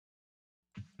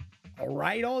All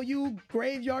right, all you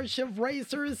graveyard shift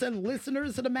racers and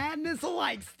listeners of the madness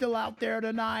alike still out there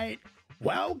tonight.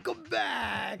 Welcome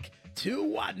back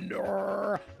to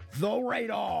Under the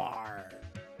Radar.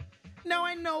 Now,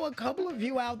 I know a couple of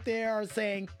you out there are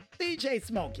saying, DJ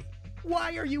Smokey,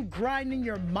 why are you grinding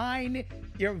your mind,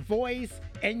 your voice,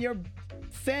 and your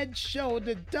said show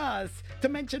to dust to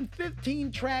mention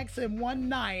 15 tracks in one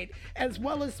night, as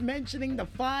well as mentioning the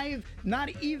 5 not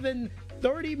even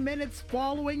 30 minutes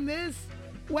following this?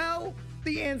 Well,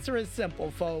 the answer is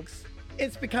simple, folks.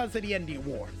 It's because of the Indie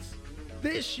Awards.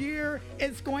 This year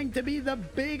is going to be the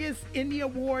biggest Indie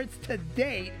Awards to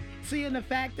date, seeing the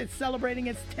fact it's celebrating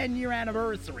its 10-year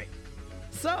anniversary.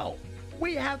 So,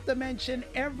 we have to mention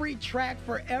every track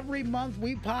for every month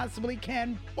we possibly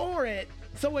can for it,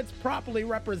 so it's properly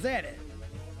represented.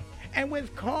 And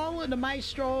with Carl and the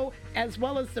maestro, as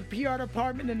well as the PR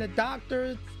department and the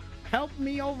doctors, helped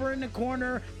me over in the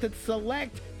corner to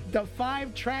select the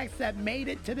 5 tracks that made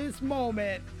it to this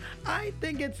moment, I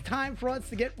think it's time for us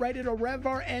to get ready to rev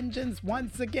our engines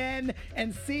once again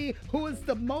and see who is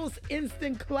the most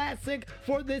instant classic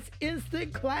for this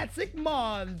instant classic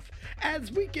month,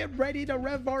 as we get ready to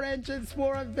rev our engines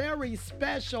for a very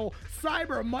special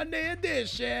Cyber Monday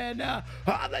edition of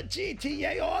the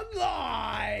GTA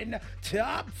Online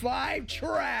Top 5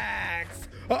 Tracks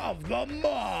of the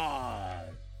Month.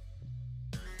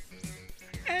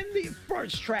 And the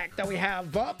first track that we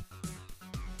have up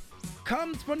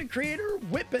comes from the creator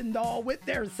Whippendall with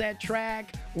their set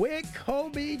track with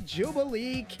Kobe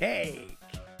Jubilee Cake.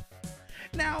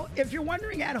 Now, if you're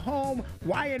wondering at home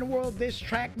why in the world this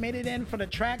track made it in for the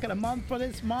track of the month for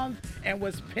this month and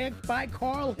was picked by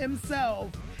Carl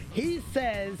himself, he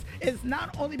says it's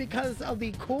not only because of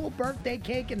the cool birthday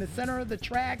cake in the center of the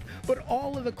track, but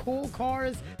all of the cool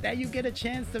cars that you get a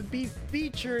chance to be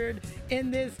featured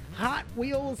in this Hot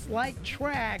Wheels-like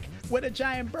track with a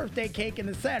giant birthday cake in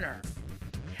the center.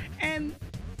 And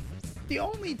the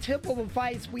only tip of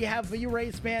advice we have for you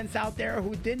race fans out there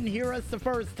who didn't hear us the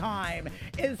first time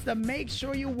is to make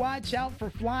sure you watch out for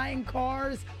flying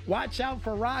cars, watch out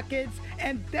for rockets,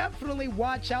 and definitely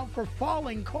watch out for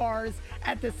falling cars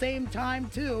at the same time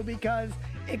too, because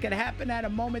it could happen at a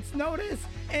moment's notice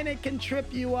and it can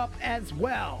trip you up as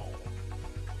well.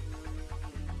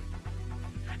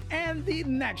 And the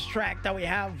next track that we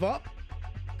have up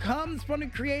comes from the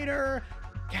creator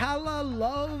Kala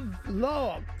Love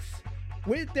Lux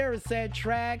with their said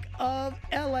track of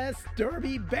LS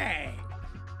Derby Bang.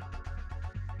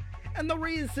 And the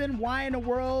reason why in the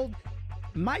world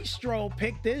Maestro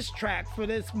picked this track for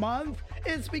this month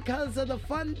is because of the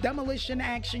fun demolition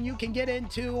action you can get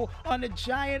into on a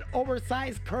giant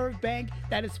oversized curved bank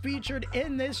that is featured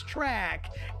in this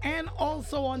track. And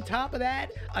also on top of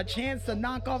that, a chance to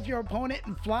knock off your opponent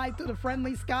and fly through the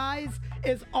friendly skies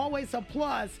is always a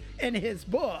plus in his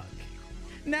book.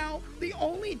 Now, the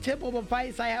only tip of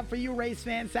advice I have for you race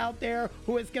fans out there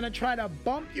who is going to try to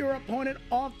bump your opponent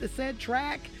off the said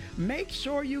track, make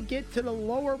sure you get to the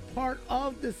lower part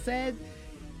of the said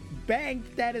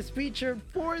bank that is featured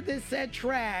for this said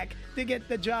track to get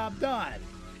the job done.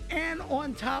 And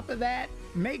on top of that,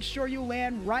 make sure you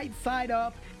land right side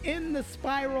up in the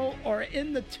spiral or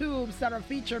in the tubes that are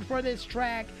featured for this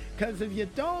track, because if you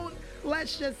don't,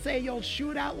 let's just say you'll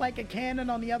shoot out like a cannon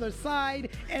on the other side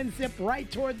and zip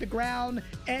right toward the ground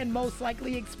and most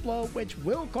likely explode, which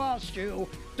will cost you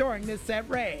during this set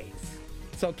race.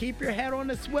 So keep your head on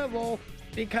a swivel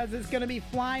because it's going to be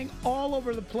flying all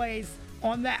over the place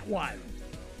on that one.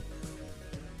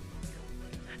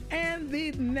 And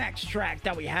the next track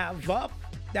that we have up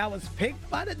that was picked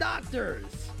by the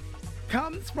doctors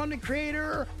comes from the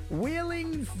creator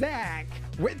Wheeling Zach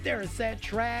with their set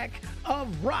track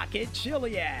of Rocket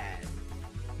Chiliad.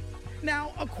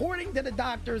 Now, according to the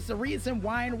doctors, the reason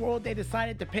why in the world they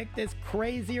decided to pick this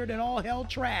crazier than all hell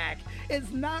track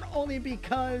is not only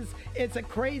because it's a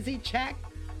crazy track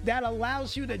that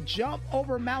allows you to jump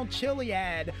over Mount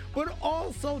Chiliad, but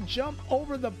also jump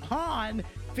over the pond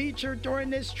featured during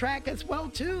this track as well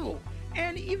too,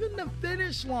 and even the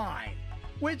finish line,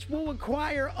 which will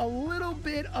require a little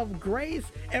bit of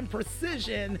grace and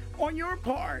precision on your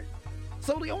part.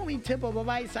 So the only tip of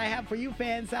advice I have for you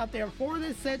fans out there for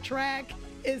this set track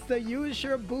is to use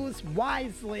your boost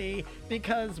wisely,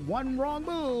 because one wrong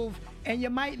move and you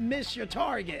might miss your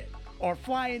target or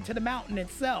fly into the mountain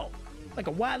itself, like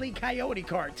a Wile E. Coyote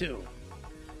cartoon.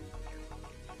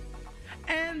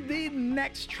 And the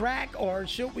next track, or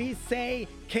should we say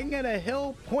King of the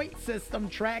Hill point system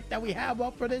track that we have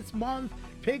up for this month,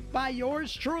 picked by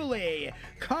yours truly,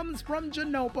 comes from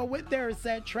Genopa with their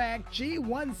set track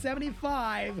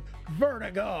G175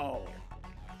 Vertigo.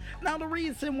 Now, the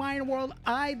reason why in the world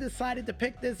I decided to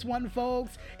pick this one,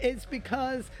 folks, is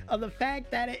because of the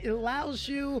fact that it allows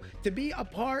you to be a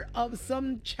part of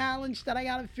some challenge that I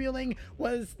got a feeling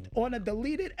was on a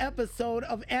deleted episode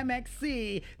of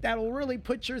MXC that will really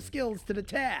put your skills to the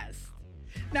test.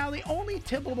 Now, the only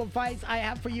tip of advice I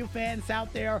have for you fans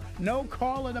out there, no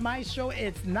calling to my show,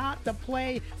 it's not to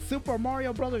play Super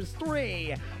Mario Bros.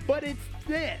 3, but it's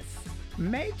this.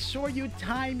 Make sure you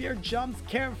time your jumps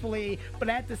carefully, but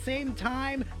at the same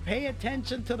time, pay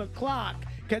attention to the clock,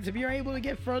 because if you're able to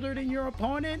get further than your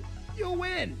opponent, you'll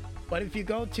win. But if you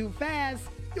go too fast,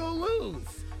 you'll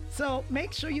lose. So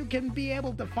make sure you can be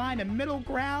able to find a middle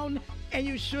ground, and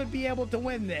you should be able to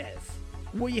win this.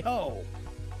 We hope.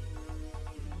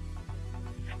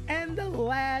 And the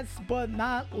last but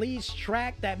not least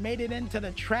track that made it into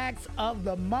the tracks of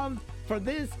the month for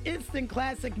this Instant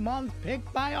Classic month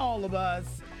picked by all of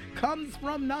us comes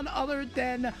from none other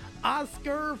than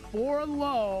Oscar for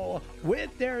Low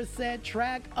with their said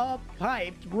track of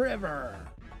Piped River.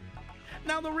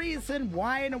 Now, the reason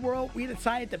why in the world we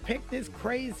decided to pick this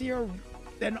crazier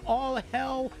than all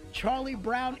hell Charlie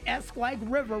Brown-esque like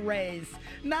river race,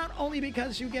 not only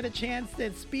because you get a chance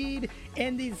to speed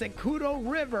in the Zacuto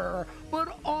River,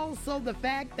 but also the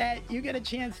fact that you get a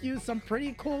chance to use some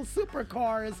pretty cool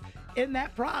supercars in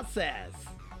that process.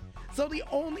 So the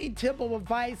only tip of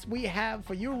advice we have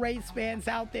for you race fans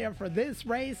out there for this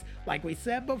race, like we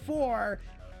said before,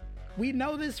 we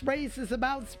know this race is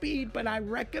about speed, but I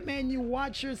recommend you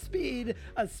watch your speed,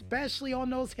 especially on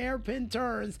those hairpin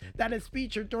turns that is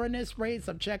featured during this race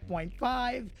of Checkpoint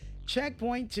 5,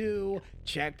 Checkpoint 2,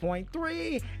 Checkpoint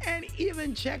 3, and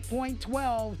even Checkpoint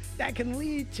 12 that can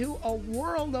lead to a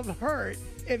world of hurt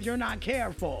if you're not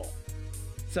careful.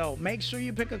 So make sure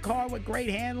you pick a car with great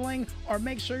handling, or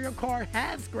make sure your car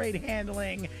has great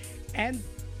handling, and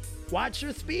watch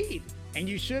your speed, and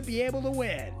you should be able to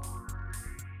win.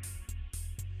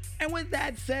 And with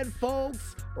that said,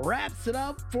 folks, wraps it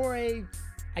up for a,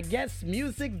 I guess,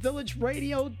 Music Village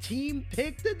Radio Team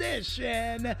Picked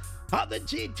edition of the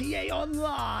GTA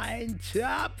Online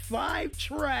Top 5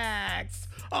 Tracks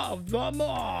of the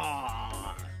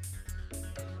Month.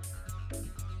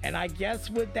 And I guess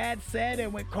with that said,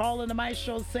 and with calling to my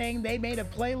show saying they made a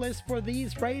playlist for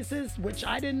these races, which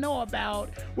I didn't know about,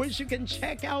 which you can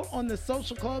check out on the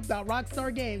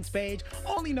socialclub.rockstargames page,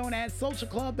 only known as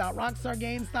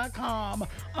socialclub.rockstargames.com,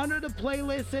 under the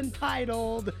playlist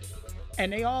entitled,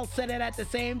 and they all said it at the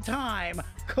same time,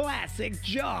 Classic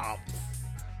Jumps.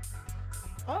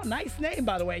 Oh, nice name,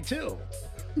 by the way, too.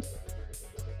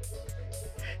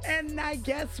 And I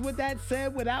guess with that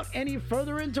said, without any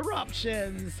further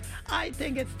interruptions, I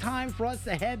think it's time for us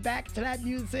to head back to that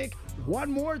music one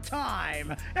more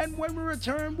time. And when we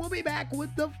return, we'll be back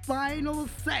with the final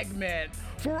segment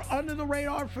for Under the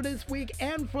Radar for this week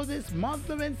and for this month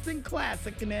of Instant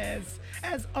Classicness,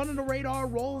 as Under the Radar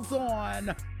rolls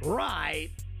on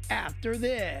right after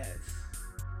this.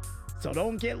 So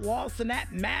don't get lost in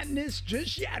that madness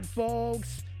just yet,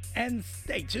 folks, and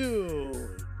stay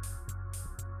tuned.